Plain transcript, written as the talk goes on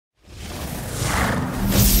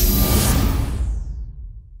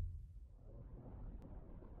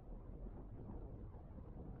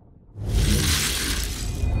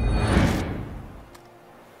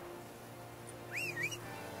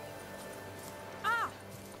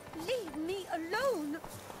alone.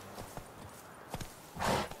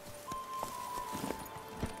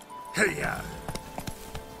 Hey-ya!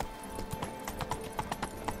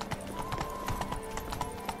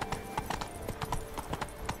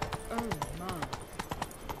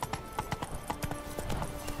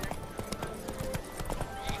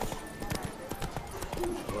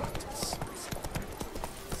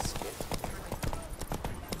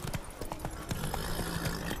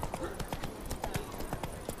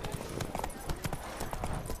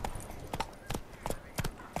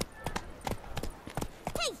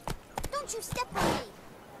 You step on me.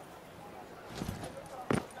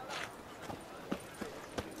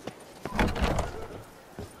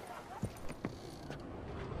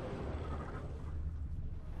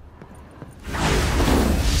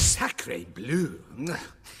 Sacre bleu!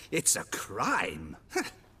 It's a crime.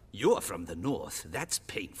 You're from the north, that's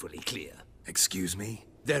painfully clear. Excuse me?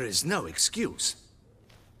 There is no excuse.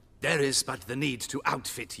 There is but the need to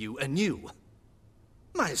outfit you anew.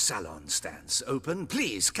 My salon stands open.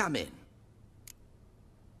 Please come in.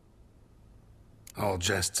 All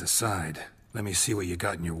jests aside, let me see what you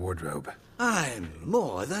got in your wardrobe. I'm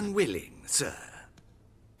more than willing, sir.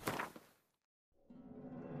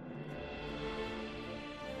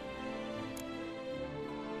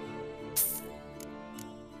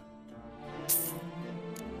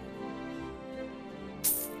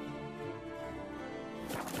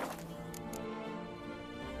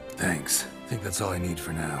 Thanks. I think that's all I need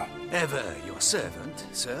for now. Ever your servant,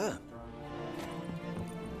 sir.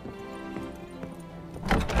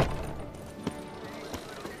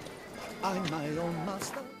 I'm my own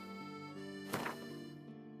master.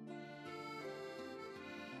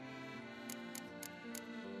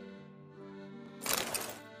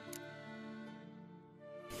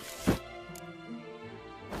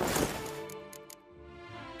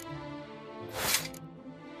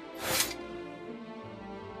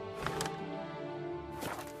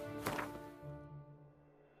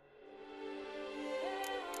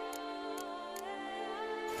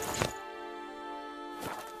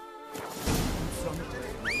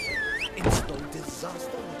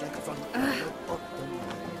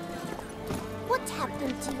 What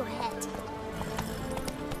happened to your head?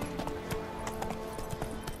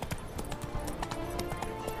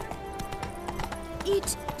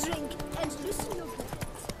 Eat, drink, and loosen your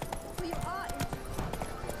belts, for you are in...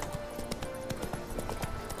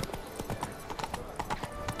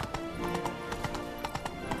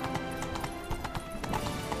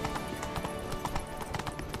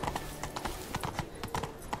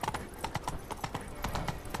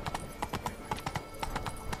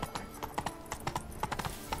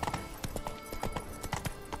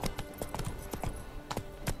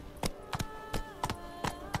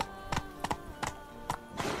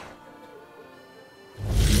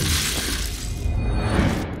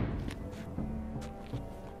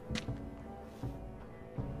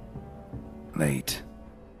 Late.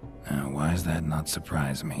 Now, why does that not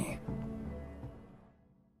surprise me?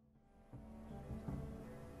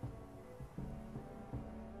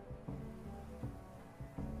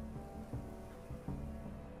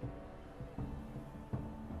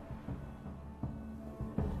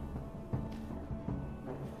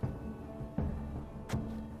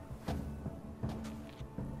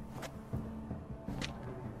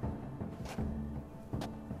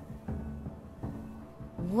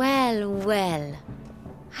 Well, well.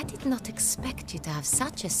 I did not expect you to have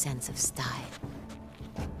such a sense of style.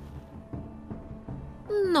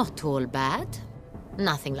 Not all bad.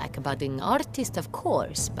 Nothing like a budding artist, of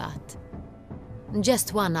course, but...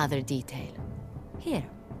 just one other detail. Here,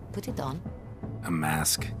 put it on. A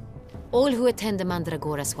mask? All who attend the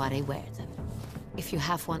Mandragora soiree wear them. If you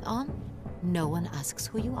have one on, no one asks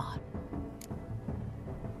who you are.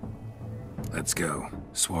 Let's go.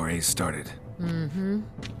 Soiree's started. Mm-hmm.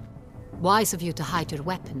 Wise of you to hide your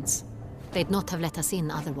weapons. They'd not have let us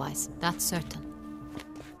in otherwise, that's certain.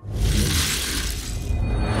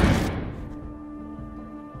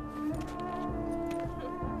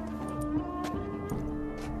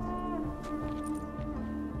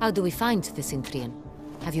 How do we find the Cintrian?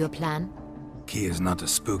 Have you a plan? Key is not to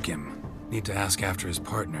spook him. Need to ask after his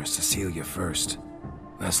partner, Cecilia, first.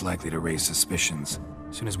 Less likely to raise suspicions.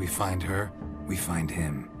 As soon as we find her, we find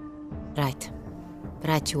him. Right.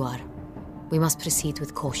 Right you are. We must proceed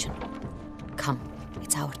with caution. Come,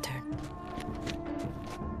 it's our turn.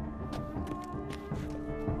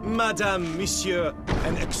 Madame, Monsieur,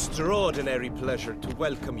 an extraordinary pleasure to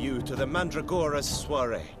welcome you to the Mandragora's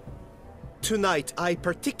soiree. Tonight, I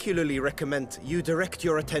particularly recommend you direct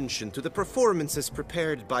your attention to the performances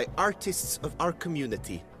prepared by artists of our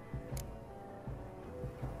community.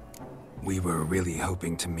 We were really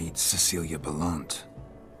hoping to meet Cecilia Bellant.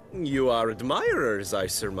 You are admirers, I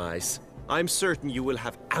surmise. I'm certain you will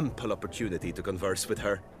have ample opportunity to converse with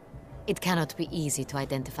her. It cannot be easy to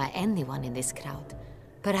identify anyone in this crowd.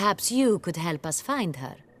 Perhaps you could help us find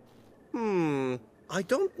her. I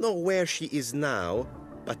don't know where she is now,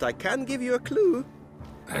 but I can give you a clue.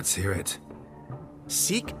 Let's hear it.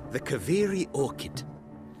 Seek the Kaveri orchid.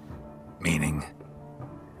 Meaning?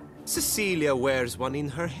 Cecilia wears one in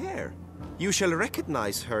her hair. You shall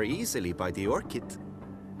recognize her easily by the orchid.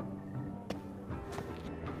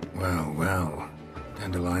 Well, well.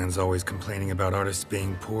 Dandelion's always complaining about artists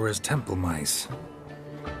being poor as temple mice.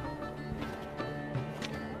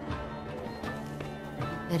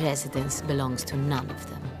 The residence belongs to none of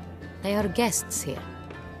them. They are guests here.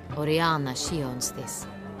 Oriana, she owns this.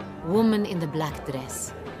 Woman in the black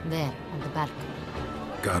dress. There, on the balcony.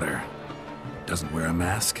 Got her. Doesn't wear a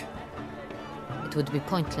mask? It would be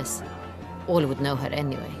pointless. All would know her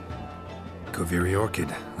anyway. Kaveri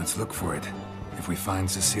Orchid. Let's look for it. If we find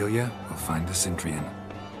Cecilia, we'll find the Cintrian.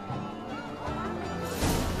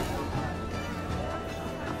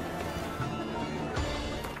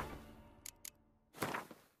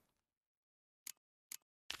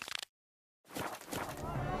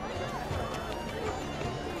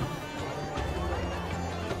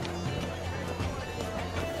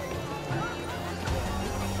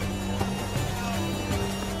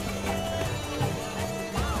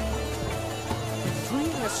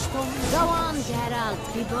 Go on,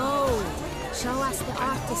 Geralt, be bold. Show us the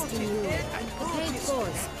artist in you. The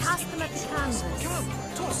paintballs, cast them at the canvas. Come,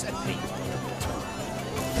 toss and paint.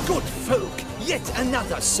 Good folk, yet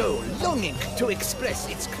another soul longing to express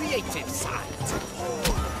its creative side.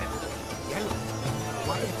 Yellow.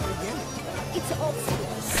 Why are they yellow? It's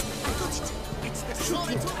obvious. I got it. It's the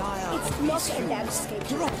shooting tire. It's not a landscape.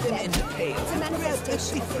 Drop them in the pail. It's a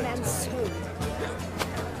manifestation of the man's soul.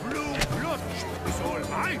 Blue blood is all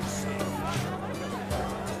mine.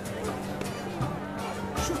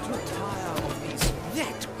 Shoot your tire of these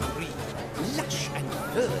that green, lush and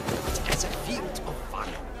verdant as a field of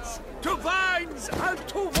vines. To vines and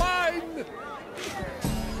to wine!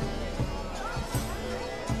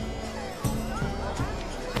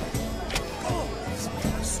 Balls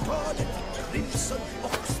stored in the crimson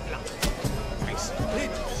oxblood. With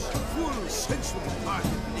lips, full sensual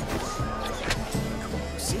lips.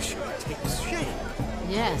 Composition takes shape.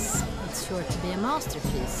 Yes, it's sure to be a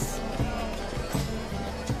masterpiece.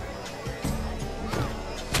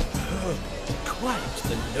 Quite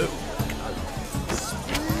the low color.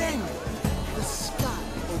 Splendid. The sky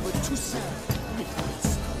over Toussaint.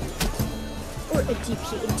 Or a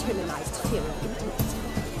deeply internalized fear of intimacy.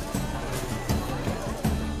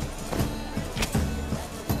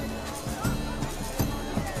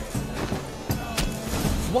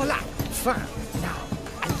 Voila! Fin. Now,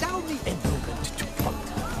 allow me a moment to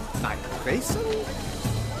ponder. My Grayson?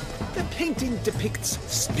 The painting depicts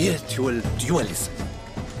spiritual dualism.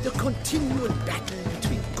 The continual battle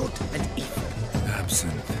between good and evil.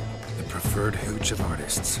 Absinthe. The preferred hooch of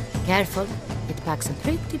artists. Careful, it packs a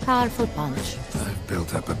pretty powerful punch. I've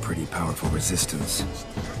built up a pretty powerful resistance.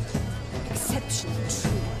 Exceptionally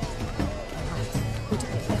true. I would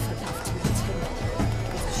have never loved to attend.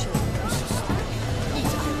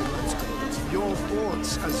 Your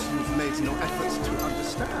thoughts as you've made no efforts to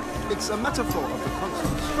understand. It's a metaphor of the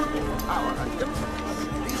constant struggle for power and influence.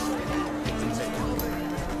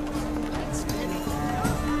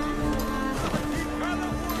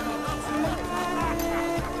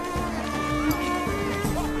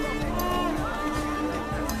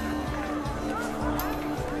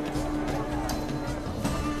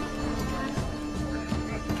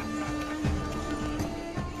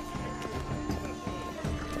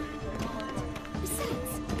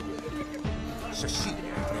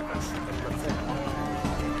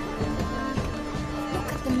 Look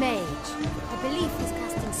at the mage. I believe he's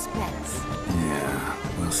casting spells. Yeah,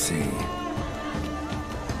 we'll see.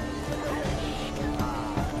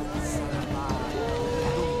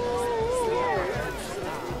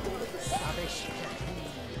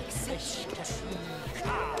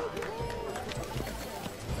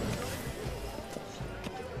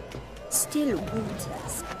 Still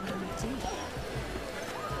waters run deep.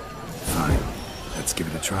 Fine. Let's give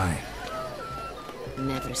it a try.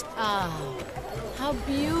 Never. Ah, how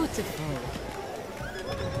beautiful.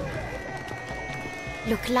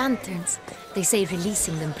 Look, lanterns. They say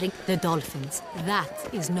releasing them bring the dolphins. That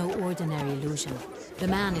is no ordinary illusion. The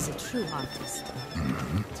man is a true artist.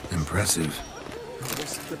 Impressive. I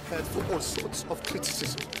was prepared for all sorts of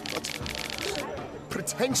criticism, but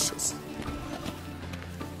pretentious.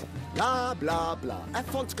 Blah, blah, blah.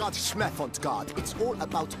 Avant-garde, schmavant-garde. It's all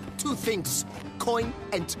about two things. Coin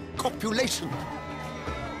and copulation.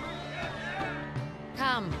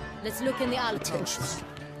 Come, let's look in the alcoves. Pretentious.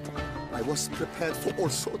 I was prepared for all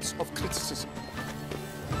sorts of criticism.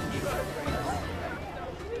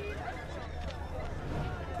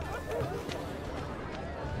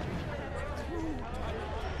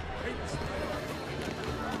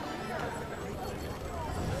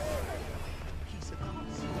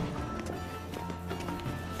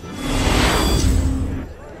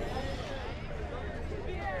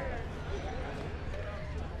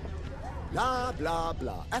 Blah, blah,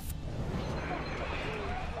 blah.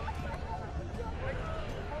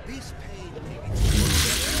 This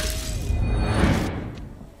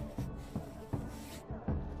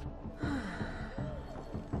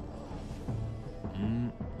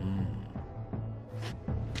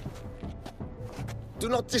Do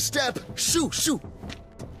not disturb! Shoo, shoo!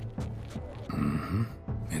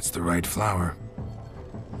 It's the right flower.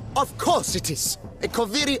 Of course it is! A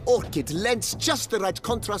Koviri orchid lends just the right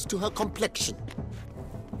contrast to her complexion.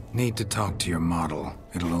 Need to talk to your model.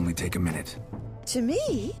 It'll only take a minute. To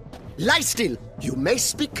me? Lie still! You may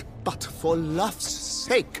speak, but for love's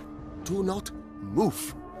sake, do not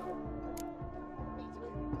move.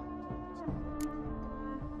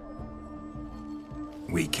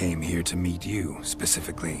 We came here to meet you,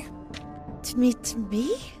 specifically. To meet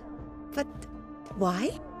me? But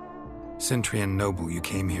why? Cintrian noble you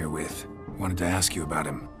came here with. Wanted to ask you about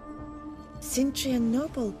him. Cintrian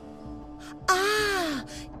noble. Ah!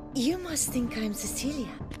 You must think I'm Cecilia.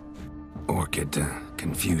 Orchid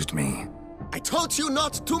confused me. I told you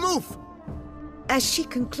not to move! As she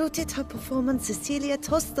concluded her performance, Cecilia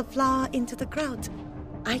tossed the flower into the crowd.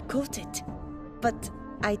 I caught it. But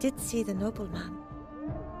I did see the nobleman.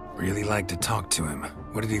 Really like to talk to him.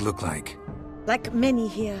 What did he look like? Like many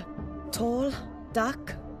here. Tall,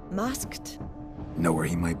 dark, masked. Know where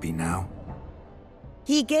he might be now?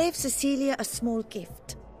 He gave Cecilia a small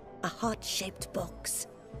gift. A heart-shaped box.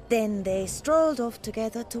 Then they strolled off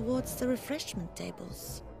together towards the refreshment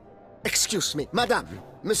tables. Excuse me, madame,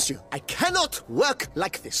 monsieur, I cannot work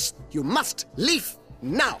like this. You must leave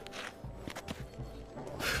now.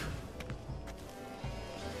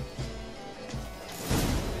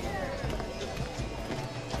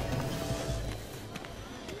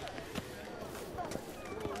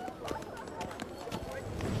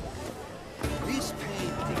 This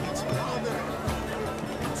painting, it's rather...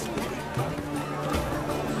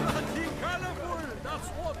 Colorful, that's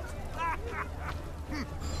what.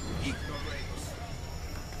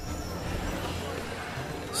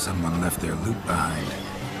 Someone left their loot behind.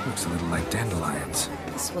 Looks a little like dandelions.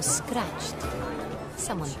 This was scratched.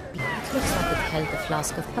 Someone beat it. It looks like it held a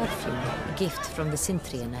flask of perfume. A gift from the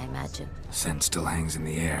Cintrian, I imagine. Scent still hangs in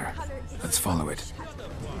the air. Let's follow it.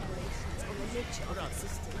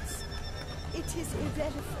 It is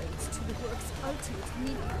irrelevant to the work's ultimate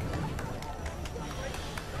meaning.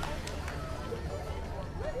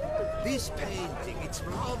 This painting, it's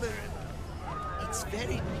rather... It's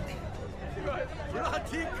very...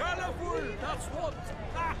 Bloody colorful, that's what.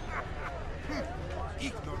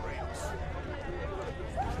 ignorance.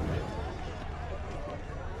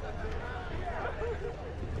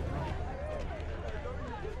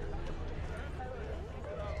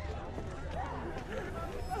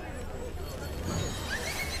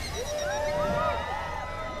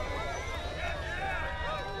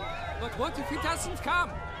 But what if it doesn't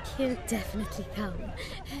come? He'll definitely come.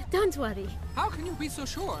 Don't worry. How can you be so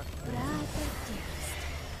sure? Brother dearest.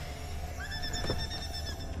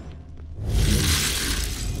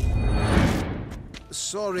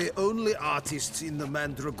 Sorry, only artists in the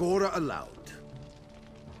Mandragora allowed.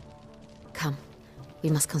 Come. We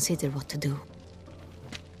must consider what to do.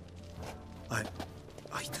 I'd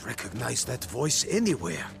recognize that voice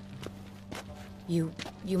anywhere. You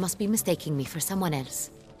must be mistaking me for someone else.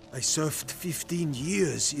 I served 15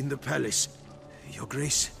 years in the palace. Your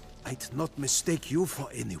Grace, I'd not mistake you for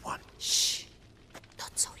anyone. Shh!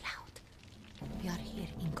 Not so loud. We are here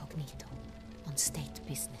incognito, on state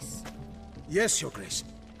business. Yes, Your Grace.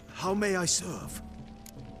 How may I serve?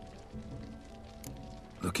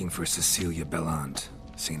 Looking for Cecilia Bellant.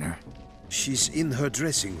 Seen her? She's in her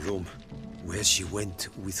dressing room, where she went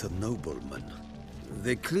with a nobleman.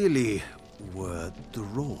 They clearly were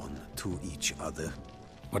drawn to each other.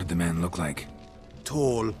 What did the man look like?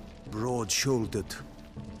 Tall, broad-shouldered,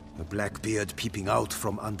 a black beard peeping out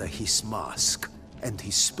from under his mask. And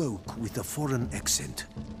he spoke with a foreign accent,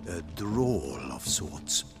 a drawl of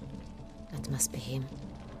sorts. That must be him.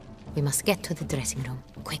 We must get to the dressing room,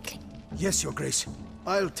 quickly. Yes, Your Grace.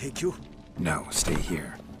 I'll take you. No, stay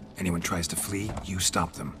here. Anyone tries to flee, you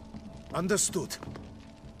stop them. Understood.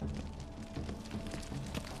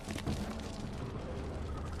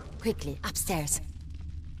 Quickly, upstairs.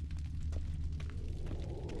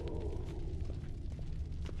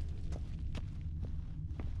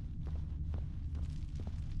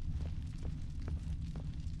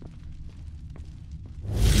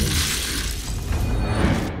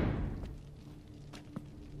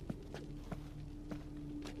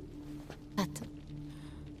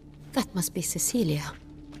 That must be Cecilia.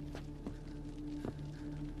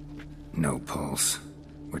 No pulse.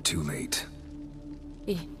 We're too late.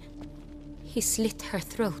 He slit her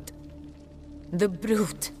throat. The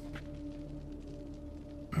brute.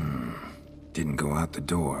 Didn't go out the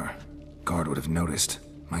door. Guard would have noticed.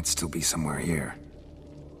 Might still be somewhere here.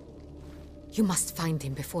 You must find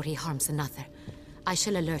him before he harms another. I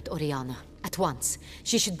shall alert Oriana. At once.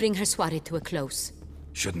 She should bring her soirée to a close.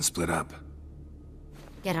 Shouldn't split up.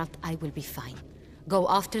 Geralt, I will be fine. Go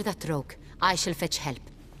after that rogue. I shall fetch help.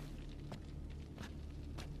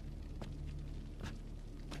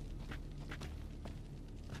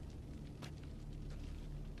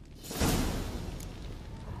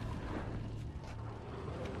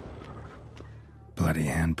 Bloody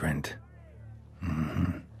handprint.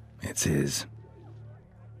 It's his.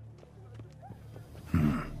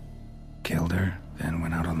 Killed her, then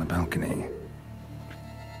went out on the balcony.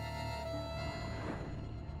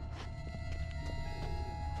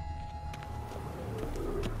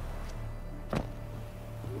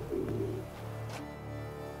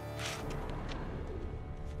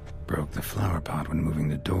 Broke the flower pot when moving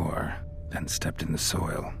the door, then stepped in the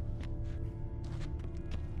soil.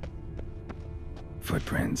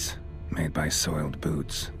 Footprints, made by soiled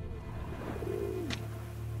boots.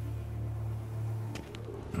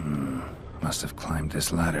 Must have climbed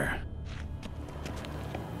this ladder.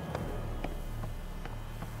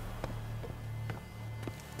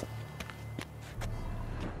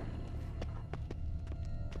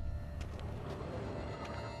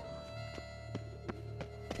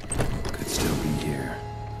 Could still be here.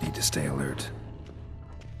 Need to stay alert.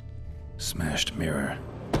 Smashed mirror.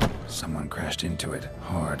 Someone crashed into it,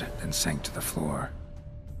 hard, then sank to the floor.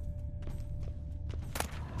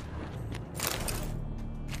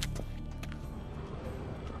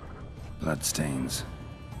 Bloodstains.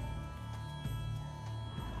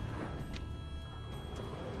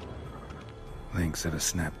 Links at a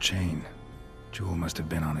snapped chain. Jewel must have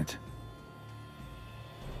been on it.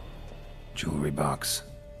 Jewelry box.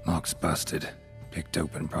 Lock's busted. Picked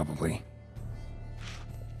open, probably.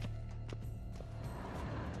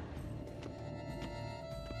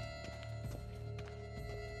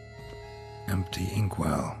 Empty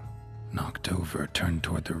inkwell. Knocked over, turned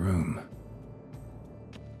toward the room.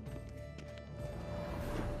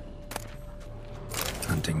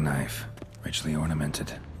 Hunting knife. Richly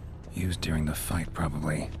ornamented. Used during the fight,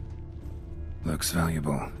 probably. Looks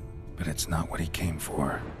valuable, but it's not what he came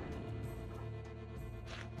for.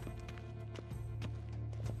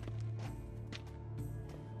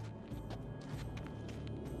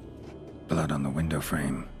 Blood on the window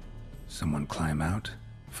frame. Someone climb out?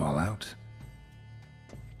 Fall out?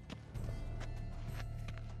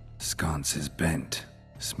 Sconce is bent,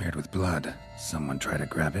 smeared with blood. Someone try to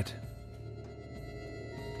grab it?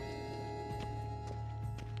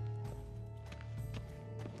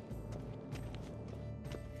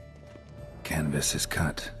 Canvas is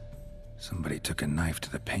cut. Somebody took a knife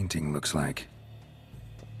to the painting, looks like.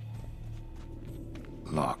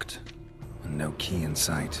 Locked. And no key in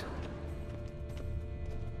sight.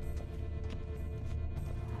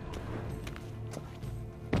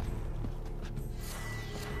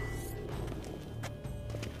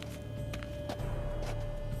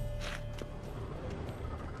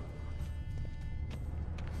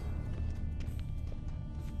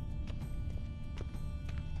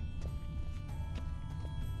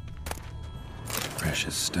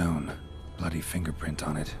 Precious stone. Bloody fingerprint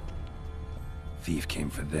on it. Thief came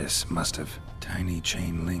for this, must have. Tiny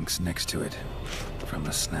chain links next to it. From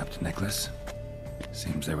a snapped necklace?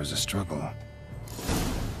 Seems there was a struggle.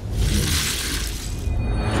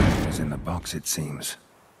 Jewel was in the box, it seems.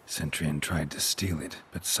 Centrian tried to steal it,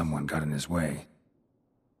 but someone got in his way.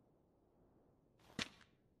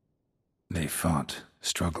 They fought,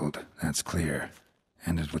 struggled, that's clear.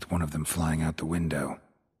 Ended with one of them flying out the window.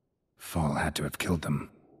 Fall had to have killed them.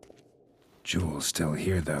 Jewel's still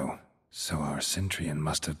here, though, so our Cintrian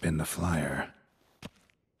must have been the flyer.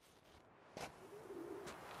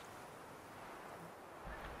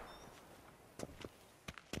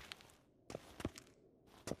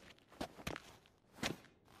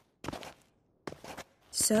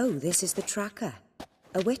 So, this is the tracker.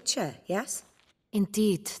 A witcher, yes?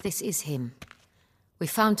 Indeed, this is him. We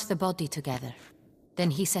found the body together.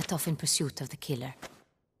 Then he set off in pursuit of the killer.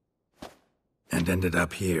 And ended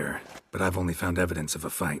up here, but I've only found evidence of a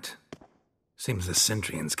fight. Seems the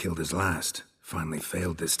Cintrians killed his last. Finally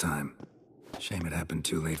failed this time. Shame it happened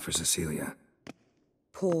too late for Cecilia.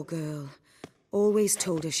 Poor girl. Always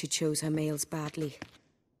told her she chose her males badly.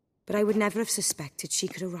 But I would never have suspected she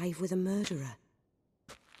could arrive with a murderer.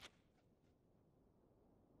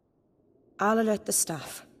 I'll alert the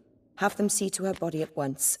staff. Have them see to her body at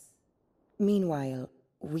once. Meanwhile,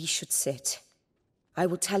 we should sit. I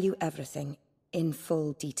will tell you everything, in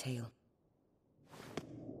full detail.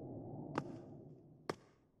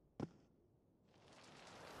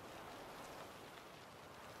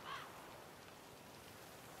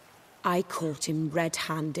 I caught him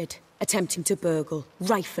red-handed, attempting to burgle,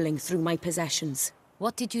 rifling through my possessions.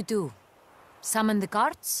 What did you do? Summon the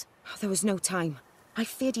guards? There was no time. I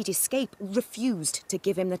feared he'd escape, refused to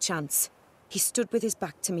give him the chance. He stood with his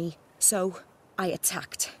back to me, so I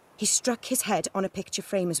attacked. He struck his head on a picture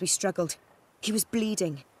frame as we struggled. He was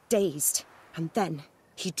bleeding, dazed, and then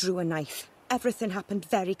he drew a knife. Everything happened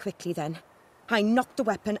very quickly then. I knocked the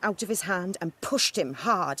weapon out of his hand and pushed him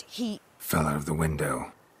hard. He fell out of the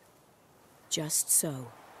window. Just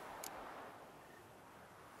so.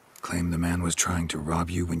 Claim the man was trying to rob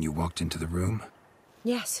you when you walked into the room?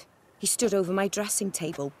 Yes. He stood over my dressing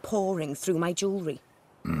table, pouring through my jewelry.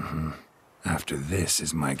 Mm-hmm. After this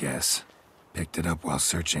is my guess. Picked it up while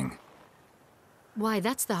searching. Why,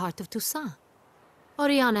 that's the heart of Toussaint.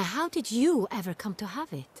 Oriana, how did you ever come to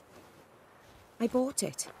have it? I bought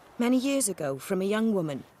it, many years ago, from a young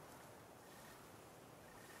woman.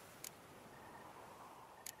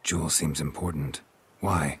 Jewel seems important.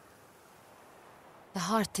 Why? The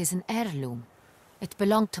heart is an heirloom. It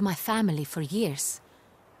belonged to my family for years.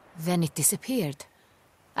 Then it disappeared.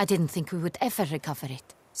 I didn't think we would ever recover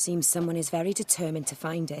it. Seems someone is very determined to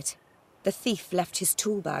find it. The thief left his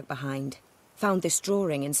tool bag behind. Found this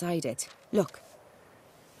drawing inside it. Look.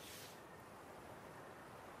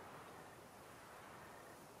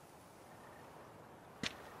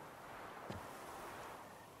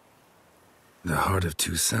 The heart of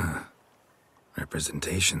Toussaint.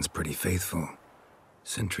 Representation's pretty faithful.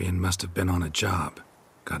 Cintrian must have been on a job.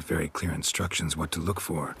 Got very clear instructions what to look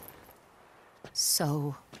for.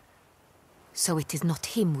 So it is not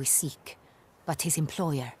him we seek, but his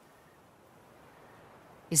employer.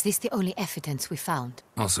 Is this the only evidence we found?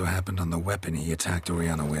 Also happened on the weapon he attacked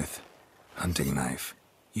Oriana with. Hunting knife.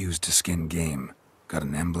 Used to skin game. Got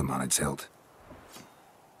an emblem on its hilt.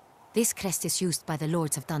 This crest is used by the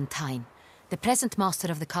Lords of Duntine. The present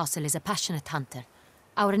master of the castle is a passionate hunter.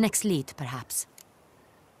 Our next lead, perhaps.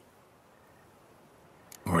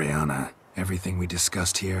 Oriana, everything we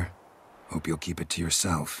discussed here, hope you'll keep it to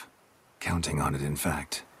yourself. Counting on it, in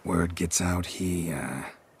fact. Word gets out he,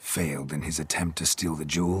 failed in his attempt to steal the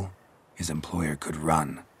jewel. His employer could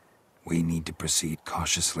run. We need to proceed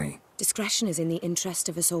cautiously. Discretion is in the interest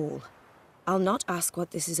of us all. I'll not ask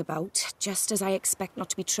what this is about, just as I expect not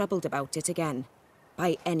to be troubled about it again.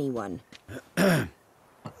 By anyone.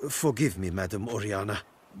 Forgive me, Madam Oriana,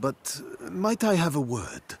 but might I have a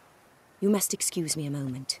word? You must excuse me a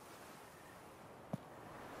moment.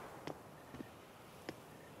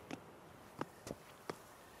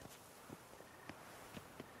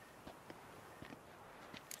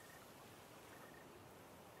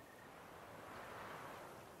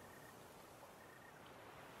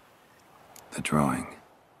 The drawing.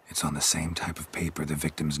 It's on the same type of paper the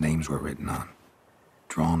victims' names were written on.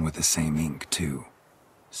 Drawn with the same ink, too.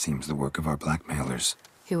 Seems the work of our blackmailers.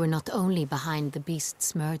 Who were not only behind the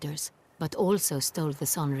beast's murders, but also stole the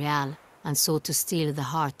Son Real and sought to steal the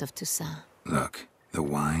heart of Toussaint. Look, the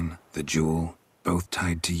wine, the jewel, both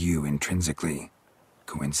tied to you intrinsically.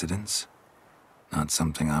 Coincidence? Not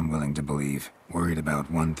something I'm willing to believe. Worried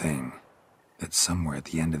about one thing. That somewhere at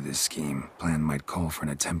the end of this scheme, plan might call for an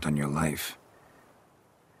attempt on your life.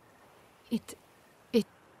 It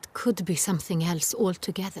could be something else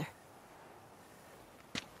altogether.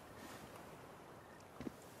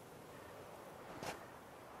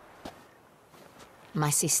 My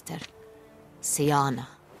sister, Siana,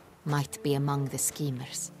 might be among the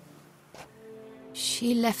schemers.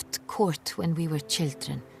 She left court when we were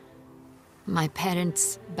children. My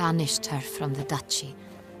parents banished her from the duchy.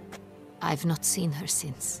 I've not seen her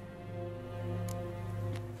since.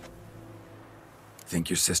 Think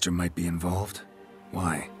your sister might be involved?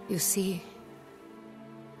 Why? You see,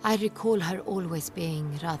 I recall her always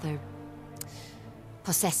being rather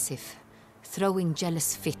possessive, throwing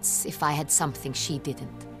jealous fits if I had something she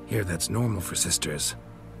didn't. Here, that's normal for sisters.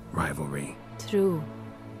 Rivalry. True,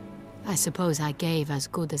 I suppose I gave as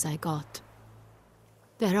good as I got.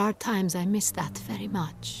 There are times I miss that very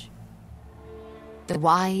much. The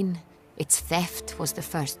wine, its theft, was the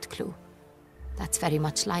first clue. That's very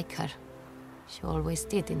much like her. She always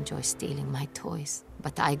did enjoy stealing my toys,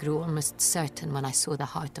 but I grew almost certain when I saw the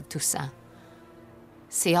heart of Toussaint.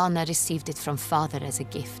 Siana received it from father as a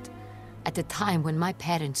gift. At a time when my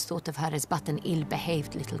parents thought of her as but an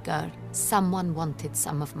ill-behaved little girl, someone wanted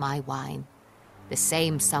some of my wine. The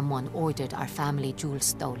same someone ordered our family jewels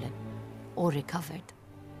stolen, or recovered.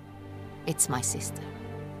 It's my sister.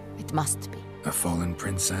 It must be. A fallen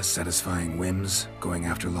princess satisfying whims, going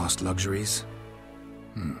after lost luxuries?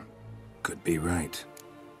 Could be right.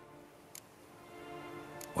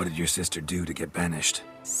 What did your sister do to get banished?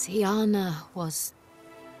 Siana was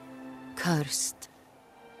cursed.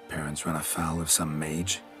 Parents run afoul of some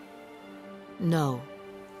mage? No.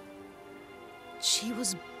 She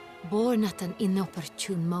was born at an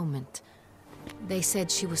inopportune moment. They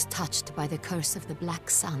said she was touched by the curse of the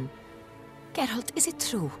Black Sun. Geralt, is it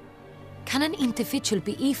true? Can an individual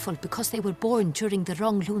be evil because they were born during the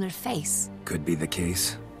wrong lunar phase? Could be the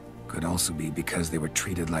case. Could also be because they were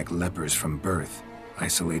treated like lepers from birth.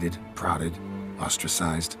 Isolated, prodded,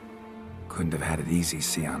 ostracized. Couldn't have had it easy,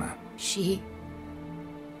 Siana. She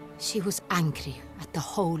was angry at the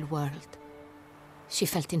whole world. She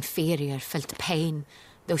felt inferior, felt pain,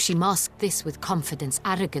 though she masked this with confidence,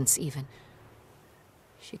 arrogance even.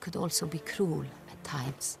 She could also be cruel at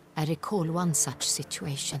times. I recall one such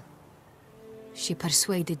situation. She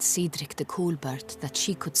persuaded Cedric the Coolbird that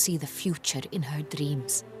she could see the future in her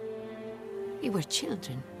dreams. We were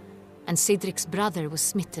children, and Cedric's brother was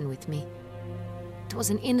smitten with me. It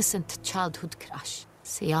was an innocent childhood crush.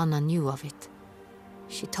 Siana knew of it.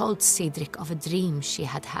 She told Cedric of a dream she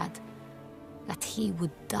had had, that he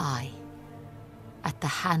would die at the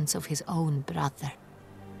hands of his own brother.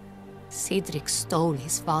 Cedric stole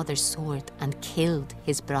his father's sword and killed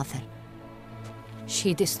his brother.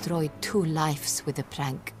 She destroyed 2 lives with a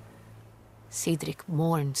prank. Cedric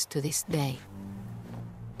mourns to this day.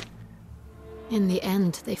 In the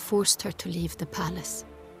end, they forced her to leave the palace.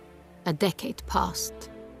 A decade passed.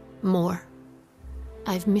 More.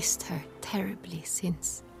 I've missed her terribly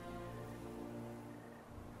since.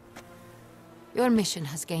 Your mission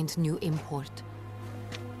has gained new import.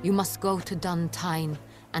 You must go to Dun Tyne,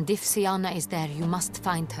 and if Siana is there, you must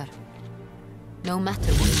find her. No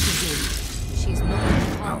matter what she did, she's not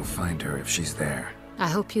at home. I'll find her if she's there. I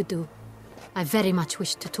hope you do. I very much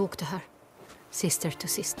wish to talk to her. Sister to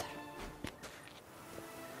sister.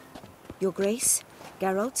 Your Grace,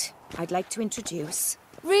 Geralt, I'd like to introduce...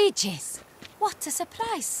 Regis! What a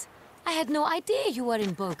surprise! I had no idea you were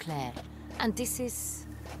in Beauclair. And this is...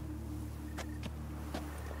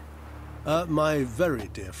 My very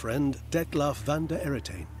dear friend, Detlaf van der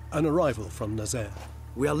Eretain, an arrival from Nazaire.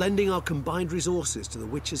 We are lending our combined resources to the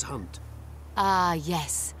Witch's Hunt. Ah,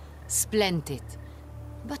 yes. Splendid.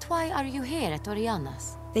 But why are you here at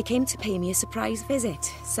Oriana's? They came to pay me a surprise visit,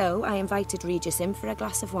 so I invited Regis in for a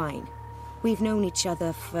glass of wine. We've known each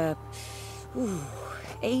other for...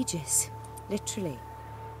 ages. Literally.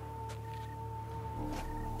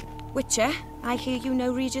 Witcher, I hear you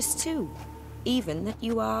know Regis too. Even that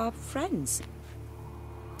you are friends.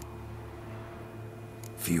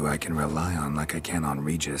 Few I can rely on like I can on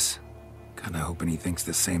Regis. Kinda hoping he thinks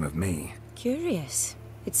the same of me. Curious.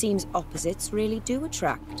 It seems opposites really do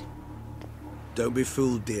attract. Don't be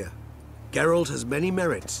fooled, dear. Geralt has many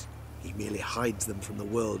merits. He merely hides them from the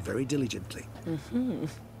world very diligently.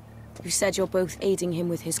 You said you're both aiding him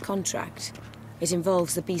with his contract. It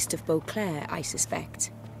involves the Beast of Beauclair, I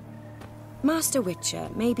suspect. Master Witcher,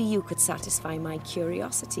 maybe you could satisfy my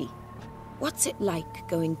curiosity. What's it like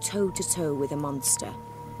going toe-to-toe with a monster,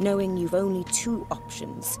 knowing you've only 2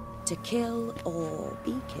 options, to kill or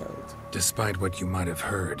be killed? Despite what you might have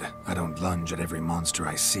heard, I don't lunge at every monster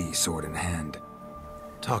I see, sword in hand.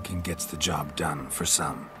 Talking gets the job done, for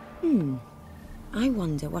some. I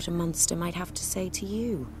wonder what a monster might have to say to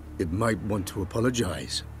you. It might want to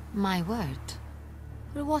apologize. My word.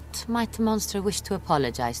 For what might a monster wish to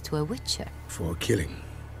apologize to a witcher? For killing.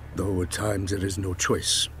 Though at times there is no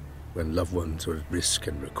choice, when loved ones are at risk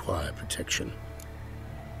and require protection.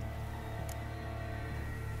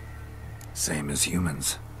 Same as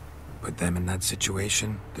humans. Put them in that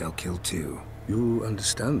situation, they'll kill too. You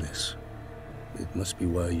understand this. It must be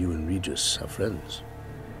why you and Regis are friends.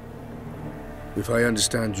 If I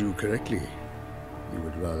understand you correctly, you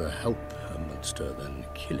would rather help a monster than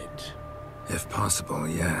kill it. If possible,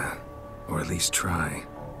 yeah. Or at least try.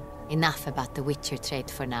 Enough about the Witcher trade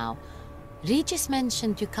for now. Regis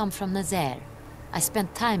mentioned you come from Nazaire. I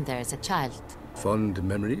spent time there as a child. Fond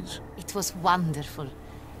memories? It was wonderful.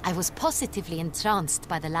 I was positively entranced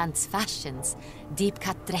by the land's fashions.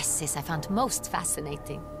 Deep-cut dresses I found most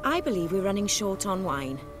fascinating. I believe we're running short on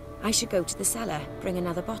wine. I should go to the cellar, bring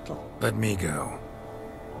another bottle. Let me go.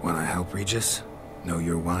 Wanna help, Regis? Know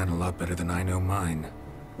your wine a lot better than I know mine.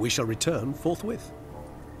 We shall return forthwith.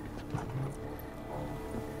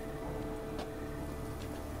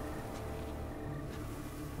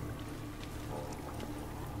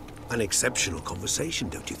 An exceptional conversation,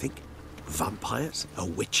 don't you think? Vampires, a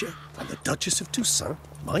witcher, and the Duchess of Toussaint?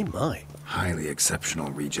 My. Highly exceptional,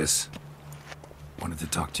 Regis. Wanted to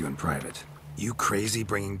talk to you in private. You crazy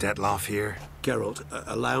bringing Detloff here? Geralt,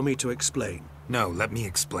 allow me to explain. No, let me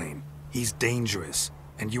explain. He's dangerous,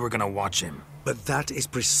 and you were gonna watch him. But that is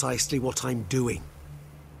precisely what I'm doing.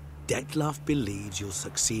 Detloff believes you'll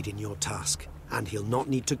succeed in your task, and he'll not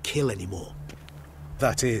need to kill anymore.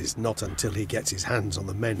 That is, not until he gets his hands on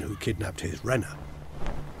the men who kidnapped his Renna.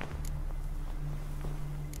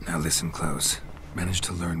 Now listen close. Managed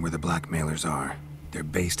to learn where the blackmailers are. They're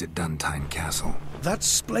based at Duntine Castle. That's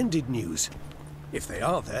splendid news. If they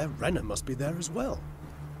are there, Renna must be there as well.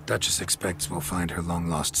 Duchess expects we'll find her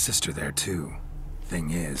long-lost sister there, too. Thing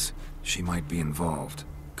is, she might be involved.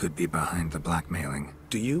 Could be behind the blackmailing.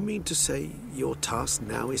 Do you mean to say your task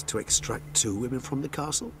now is to extract 2 women from the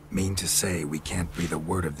castle? Mean to say we can't breathe a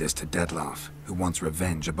word of this to Detloff, who wants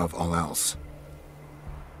revenge above all else.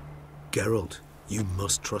 Geralt, you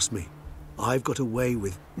must trust me. I've got away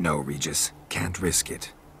with... No, Regis. Can't risk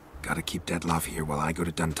it. Gotta keep Detloff here while I go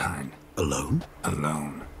to Duntine. Alone?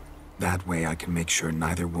 Alone. That way I can make sure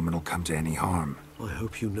neither woman will come to any harm. I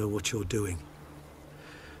hope you know what you're doing.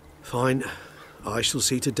 Fine. I shall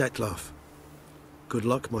see to Detloff. Good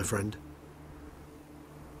luck, my friend.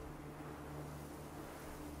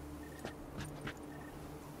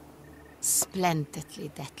 Splendidly,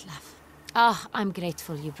 Detloff. Ah, I'm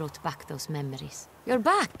grateful you brought back those memories. You're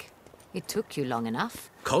back! It took you long enough.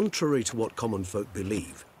 Contrary to what common folk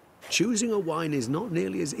believe, choosing a wine is not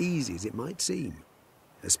nearly as easy as it might seem.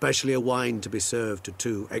 Especially a wine to be served to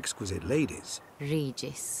 2 exquisite ladies.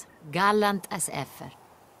 Regis, gallant as ever.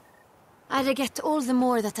 I regret all the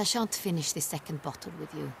more that I shan't finish this second bottle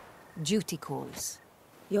with you. Duty calls.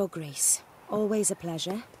 Your Grace, always a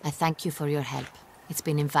pleasure. I thank you for your help. It's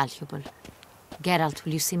been invaluable. Geralt,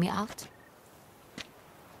 will you see me out?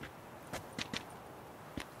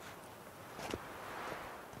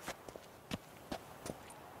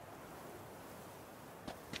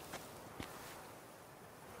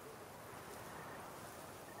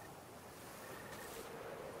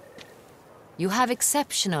 You have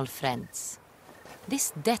exceptional friends.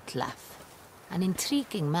 This Detloff, an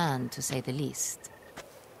intriguing man to say the least.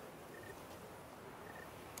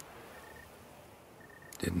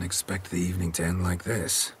 Didn't expect the evening to end like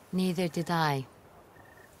this. Neither did I.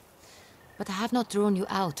 But I have not drawn you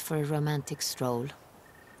out for a romantic stroll.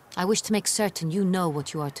 I wish to make certain you know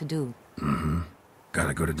what you are to do. Mm-hmm.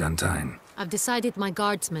 Gotta go to Duntine. I've decided my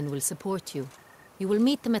guardsmen will support you. You will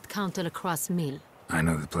meet them at Count de la Croix's mill. I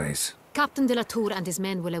know the place. Captain de la Tour and his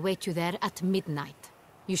men will await you there at midnight.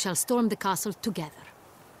 You shall storm the castle together.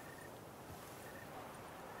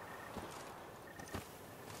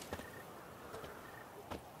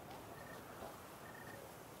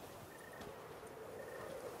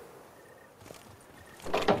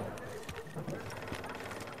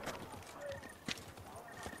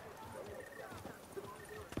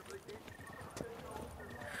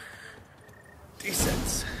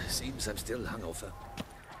 Decent. Seems I'm still hungover.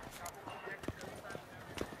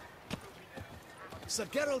 Sir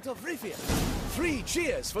Geralt of Rivia, 3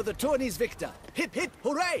 cheers for the tourney's victor. Hip hip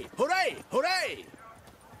hooray, hooray, hooray!